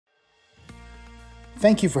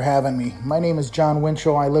Thank you for having me. My name is John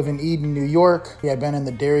Winchell. I live in Eden, New York. I've been in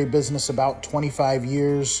the dairy business about 25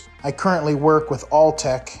 years. I currently work with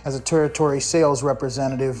Alltech as a territory sales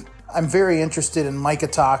representative. I'm very interested in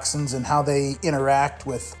mycotoxins and how they interact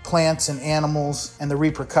with plants and animals and the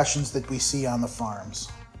repercussions that we see on the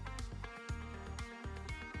farms.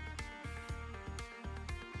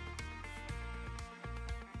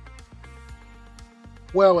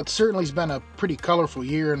 Well, it certainly has been a pretty colorful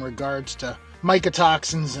year in regards to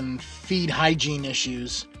mycotoxins and feed hygiene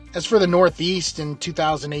issues. As for the Northeast in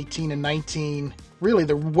 2018 and 19, really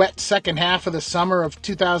the wet second half of the summer of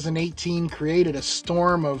 2018 created a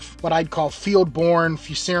storm of what I'd call field-borne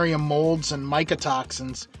fusarium molds and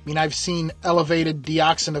mycotoxins. I've seen elevated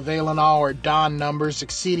deoxynivalenol or DON numbers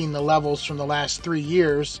exceeding the levels from the last 3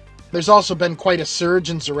 years. There's also been quite a surge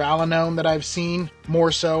in zearalenone that I've seen, more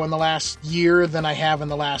so in the last year than I have in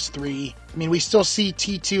the last 3. We still see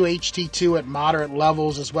T2, HT2 at moderate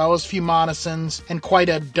levels, as well as fumonisin and quite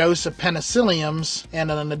a dose of penicilliums and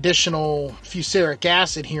an additional fusaric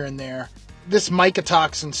acid here and there. This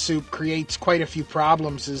mycotoxin soup creates quite a few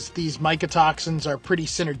problems as these mycotoxins are pretty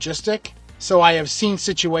synergistic. So I have seen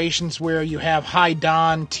situations where you have high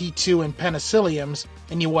DON, T2, and penicilliums,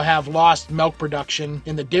 and you will have lost milk production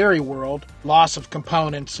in the dairy world, loss of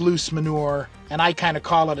components, loose manure, and I kind of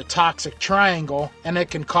call it a toxic triangle, and it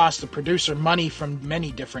can cost the producer money from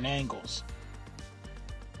many different angles.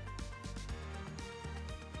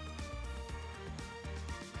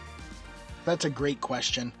 That's a great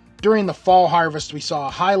question. During the fall harvest, we saw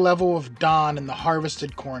a high level of DON in the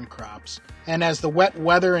harvested corn crops. And as the wet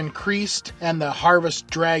weather increased and the harvest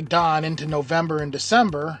dragged on into November and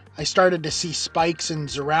December, I started to see spikes in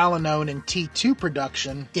zearalenone and T2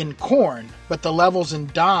 production in corn, but the levels in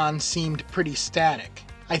DON seemed pretty static.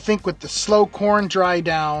 I think with the slow corn dry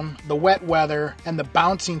down, the wet weather, and the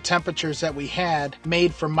bouncing temperatures that we had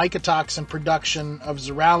made for mycotoxin production of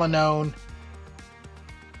zearalenone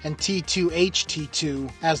and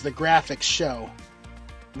T2HT2 as the graphics show.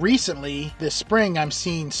 Recently, this spring, I'm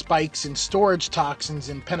seeing spikes in storage toxins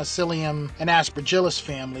in Penicillium and Aspergillus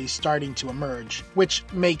families starting to emerge, which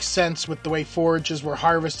makes sense with the way forages were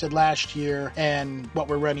harvested last year and what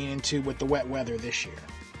we're running into with the wet weather this year.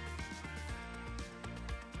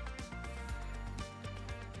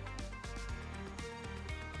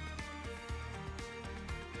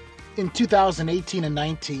 In 2018 and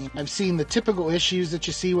 19, I've seen the typical issues that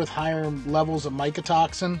you see with higher levels of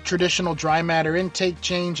mycotoxin, traditional dry matter intake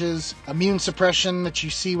changes, immune suppression that you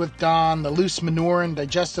see with DON, the loose manure and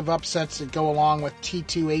digestive upsets that go along with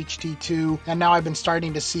T2, HT2, and now I've been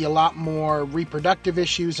starting to see a lot more reproductive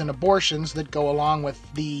issues and abortions that go along with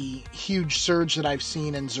the huge surge that I've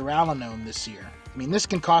seen in zearalenone this year. This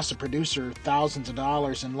can cost a producer thousands of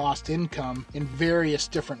dollars in lost income in various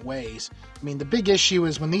different ways. The big issue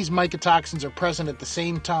is when these mycotoxins are present at the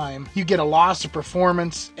same time, you get a loss of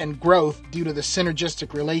performance and growth due to the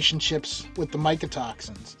synergistic relationships with the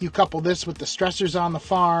mycotoxins. You couple this with the stressors on the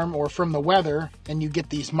farm or from the weather, and you get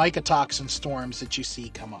these mycotoxin storms that you see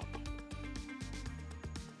come up.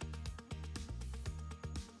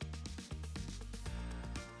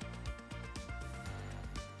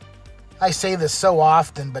 I say this so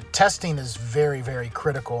often, but testing is very, very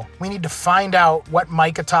critical. We need to find out what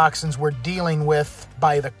mycotoxins we're dealing with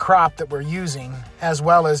by the crop that we're using, as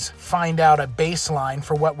well as find out a baseline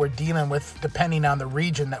for what we're dealing with depending on the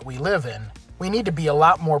region that we live in. We need to be a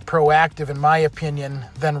lot more proactive, in my opinion,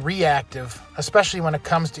 than reactive, especially when it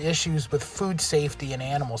comes to issues with food safety and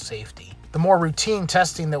animal safety. The more routine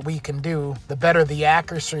testing that we can do, the better the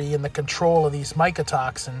accuracy and the control of these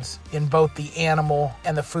mycotoxins in both the animal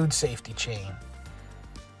and the food safety chain.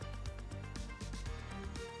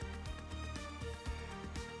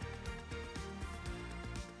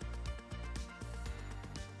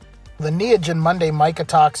 The Neogen Monday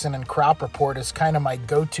Mycotoxin and Crop Report is kind of my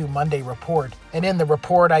go-to Monday report. And in the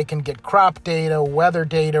report, I can get crop data, weather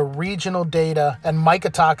data, regional data, and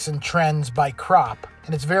mycotoxin trends by crop.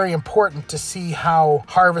 And it's very important to see how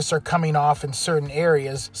harvests are coming off in certain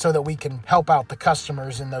areas so that we can help out the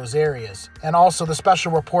customers in those areas. And also the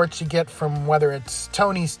special reports you get from whether it's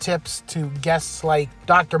Tony's tips to guests like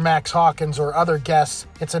Dr. Max Hawkins or other guests,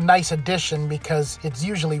 it's a nice addition because it's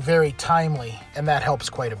usually very timely, and that helps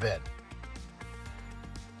quite a bit.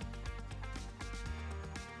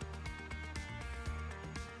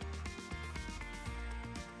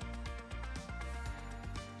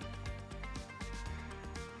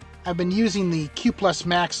 I've been using the Q Plus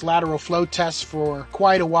Max lateral flow test for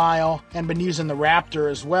quite a while and been using the Raptor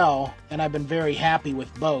as well, and I've been very happy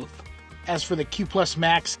with both. As for the Q Plus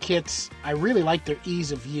Max kits, I really like their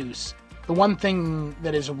ease of use. The one thing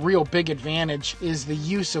that is a real big advantage is the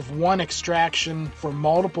use of one extraction for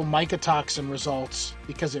multiple mycotoxin results,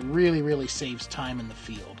 because it really saves time in the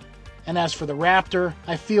field. And as for the Raptor,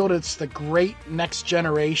 I feel it's the great next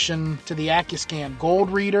generation to the Accuscan Gold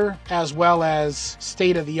Reader, as well as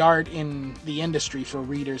state-of-the-art in the industry for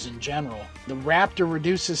readers in general. The Raptor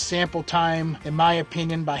reduces sample time, in my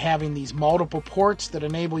opinion, by having these multiple ports that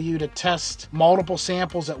enable you to test multiple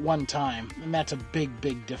samples at one time, and that's a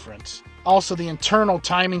big difference. Also, the internal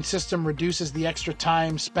timing system reduces the extra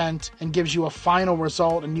time spent and gives you a final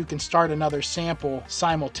result, and you can start another sample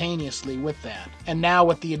simultaneously with that. And now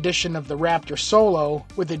with the addition of the Raptor Solo,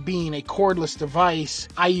 with it being a cordless device,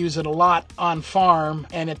 I use it a lot on farm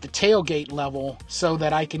and at the tailgate level so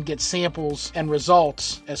that I can get samples and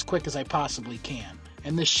results as quick as I possibly can.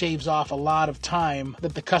 And this shaves off a lot of time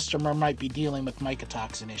that the customer might be dealing with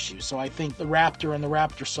mycotoxin issues. So I think the Raptor and the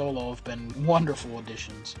Raptor Solo have been wonderful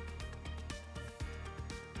additions.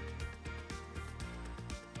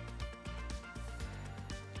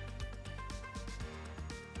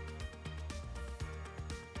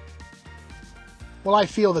 Well, I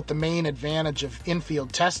feel that the main advantage of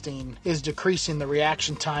in-field testing is decreasing the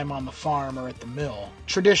reaction time on the farm or at the mill.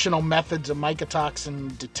 Traditional methods of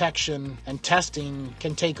mycotoxin detection and testing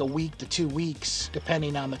can take a week to 2 weeks,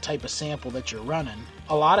 depending on the type of sample that you're running.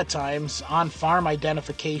 A lot of times, on-farm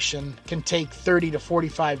identification can take 30 to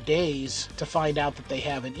 45 days to find out that they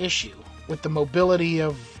have an issue. With the mobility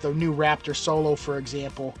of the new Raptor Solo, for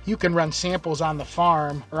example, you can run samples on the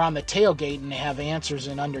farm or on the tailgate and have answers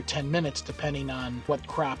in under 10 minutes depending on what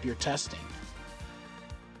crop you're testing.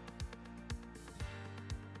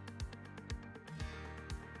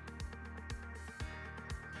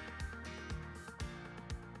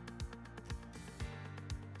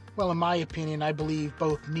 Well, in my opinion, I believe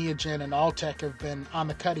both Neogen and Alltech have been on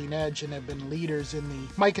the cutting edge and have been leaders in the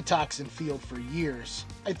mycotoxin field for years.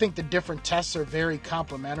 I think the different tests are very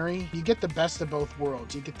complementary. You get the best of both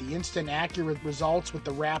worlds. You get the instant accurate results with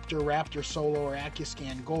the Raptor, Raptor Solo, or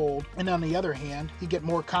Accuscan Gold, and on the other hand, you get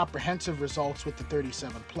more comprehensive results with the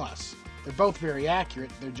 37 Plus. They're both very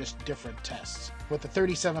accurate, they're just different tests. With the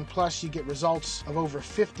 37 Plus, you get results of over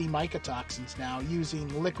 50 mycotoxins now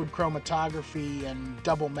using liquid chromatography and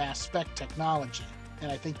double mass spec technology.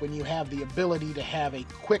 And I think when you have the ability to have a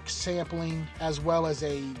quick sampling as well as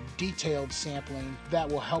a detailed sampling, that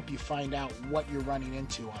will help you find out what you're running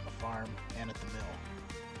into on the farm and at the mill.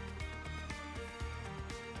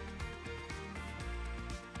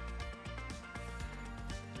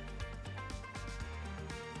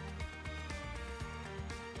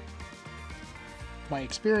 My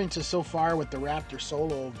experiences so far with the Raptor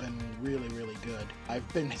Solo have been really good. I've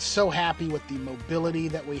been so happy with the mobility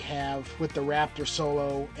that we have with the Raptor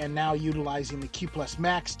Solo, and now utilizing the Q+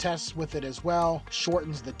 Max tests with it as well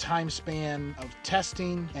shortens the time span of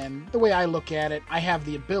testing. And the way I look at it, I have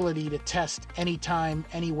the ability to test anytime,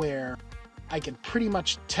 anywhere. I can pretty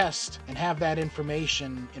much test and have that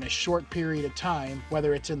information in a short period of time,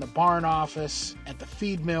 whether it's in the barn office, at the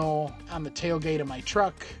feed mill, on the tailgate of my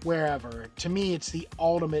truck, wherever. To me, it's the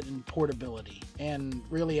ultimate in portability. And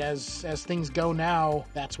really, as things go now,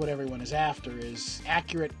 that's what everyone is after, is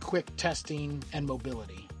accurate, quick testing and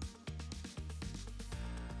mobility.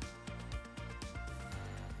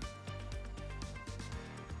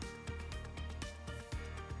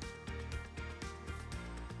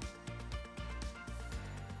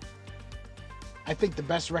 I think the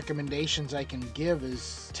best recommendations I can give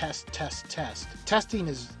is test. Testing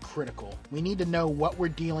is critical. We need to know what we're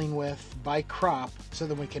dealing with by crop so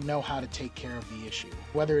that we can know how to take care of the issue.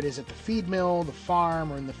 Whether it is at the feed mill, the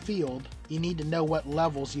farm, or in the field, you need to know what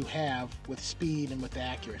levels you have with speed and with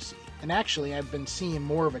accuracy. And actually, I've been seeing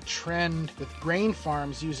more of a trend with grain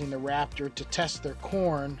farms using the Raptor to test their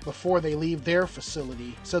corn before they leave their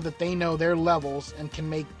facility so that they know their levels and can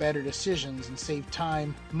make better decisions and save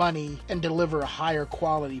time, money, and deliver a higher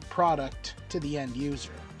quality product to the end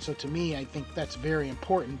user. So to me, I think that's very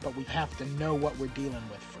important, but we have to know what we're dealing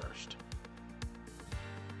with first.